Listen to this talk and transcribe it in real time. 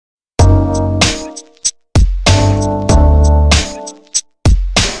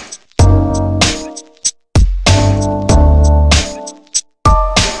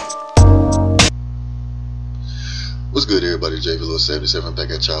77 back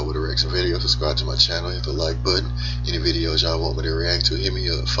at y'all with a reaction video. Subscribe to my channel, hit the like button. Any videos y'all want me to react to, hit me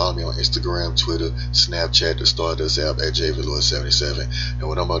up. Follow me on Instagram, Twitter, Snapchat, the Stardust app at JVLord77. And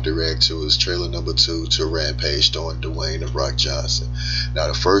what I'm about to react to is trailer number 2 to Rampage starring Dwayne "The Rock" Johnson. Now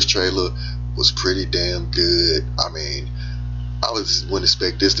the first trailer was pretty damn good. I mean, I wouldn't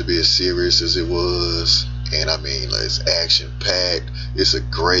expect this to be as serious as it was. And I mean, like, it's action packed. It's a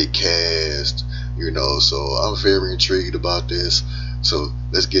great cast, you know, so I'm very intrigued about this. So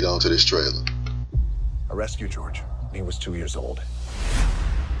let's get on to this trailer. I rescued George when he was 2 years old.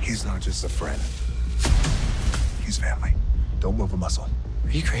 He's not just a friend, he's family. Don't move a muscle.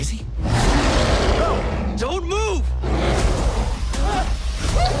 Are you crazy? No! Don't move!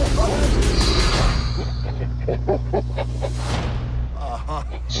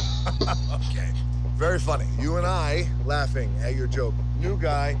 Okay. Very funny. You and I laughing at your joke. New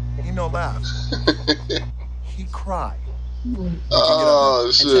guy, he no laughs. He cried. Oh,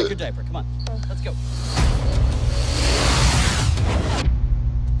 and shit. check your diaper. Come on. Let's go.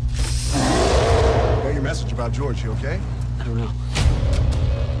 Got your message about George. You okay? I don't know.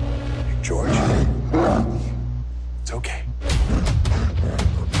 George? It's okay.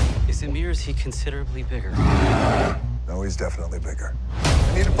 Is Amir, is he considerably bigger? No, he's definitely bigger.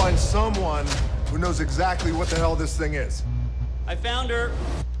 I need to find someone who knows exactly what the hell this thing is. I found her.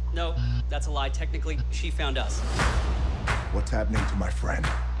 No, that's a lie. Technically, she found us. What's happening to my friend?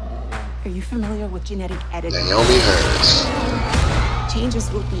 Are you familiar with genetic editing? Naomi Harris. Changes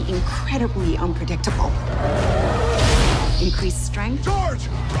will be incredibly unpredictable. Increased strength, George!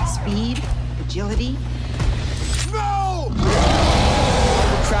 speed, agility. No!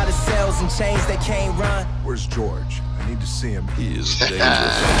 Crowded cells and chains that can't run. Where's George? I need to see him. He is dangerous.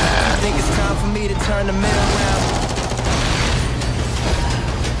 I think it's time for me to turn the mill around.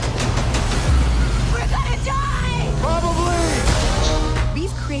 We're gonna die! Probably!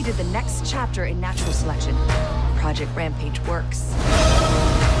 We've created the next chapter in natural selection. Project Rampage works.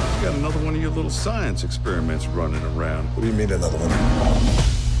 You got another one of your little science experiments running around. What do you mean another one?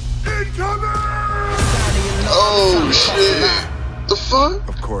 Incoming! Oh, shit. The fuck?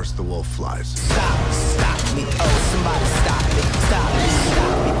 Of course the wolf flies. Stop me. Oh, somebody stop me. Stop me.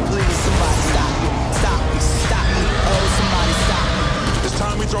 Please, somebody stop me. Oh, somebody stop me. It's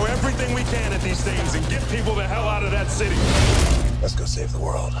time we throw everything we can at these things and get people the hell out of that city. Let's go save the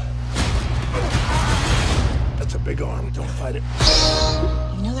world. That's a big arm. Don't fight it.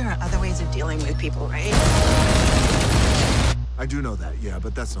 You know there are other ways of dealing with people, right? I do know that, yeah,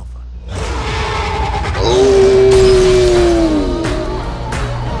 but that's no fun.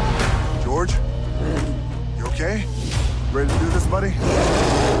 George? You okay? Ready to do this, buddy?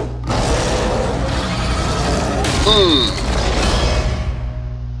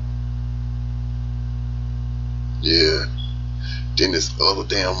 Yeah. Then there's other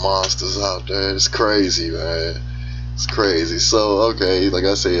damn monsters out there. It's crazy, man. It's crazy. So, okay, like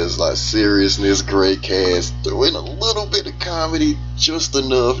I say, it's like seriousness, great cast, throw in a little bit of comedy, just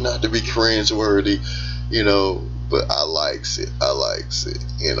enough not to be cringe-worthy, you know, but I likes it. I likes it,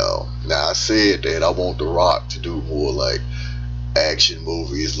 you know. Now, I said that I want The Rock to do more like action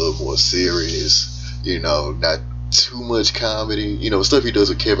movies, a little more serious, you know, not too much comedy. You know, stuff he does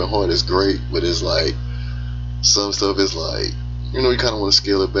with Kevin Hart is great, but it's like, some stuff is like, you know, you kind of want to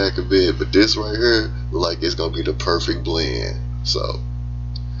scale it back a bit, but this right here, like, it's gonna be the perfect blend. So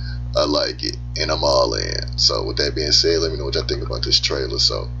I like it, and I'm all in. So with that being said, let me know what y'all think about this trailer.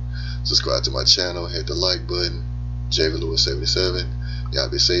 So subscribe to my channel, hit the like button. JVLord77. Y'all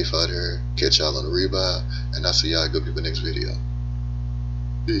be safe out here. Catch y'all on the rebound, and I'll see y'all good people next video.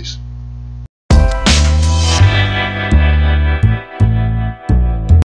 Peace.